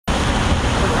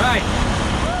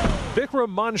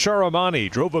Vikram Mansharamani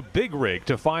drove a big rig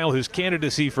to file his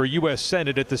candidacy for U.S.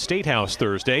 Senate at the State House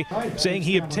Thursday, saying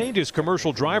he obtained his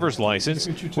commercial driver's license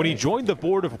when he joined the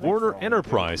board of Werner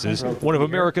Enterprises, one of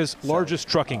America's largest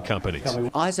trucking companies.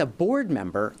 As a board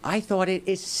member, I thought it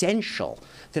essential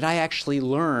that I actually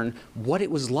learn what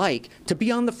it was like to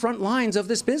be on the front lines of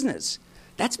this business.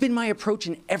 That's been my approach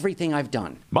in everything I've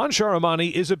done.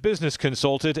 Mansharamani is a business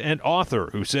consultant and author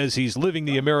who says he's living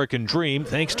the American dream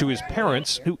thanks to his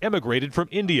parents who emigrated from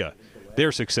India.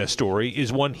 Their success story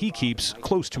is one he keeps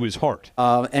close to his heart.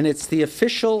 And it's the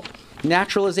official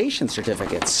naturalization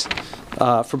certificates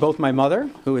for both my mother,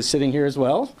 who is sitting here as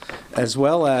well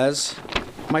as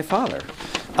my father.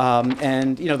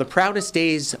 And, you know, the proudest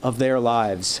days of their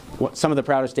lives, some of the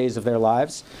proudest days of their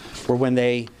lives were when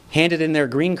they handed in their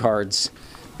green cards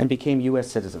and became U.S.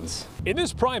 citizens. In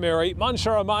this primary,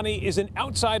 Mansharamani is an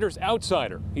outsider's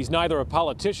outsider. He's neither a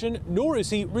politician nor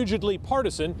is he rigidly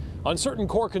partisan on certain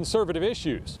core conservative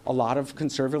issues. A lot of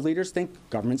conservative leaders think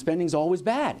government spending is always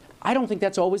bad. I don't think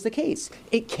that's always the case.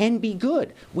 It can be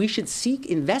good. We should seek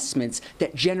investments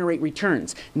that generate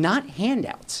returns, not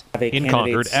handouts. In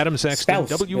Concord, Adam Sexton,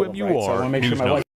 WMUR News.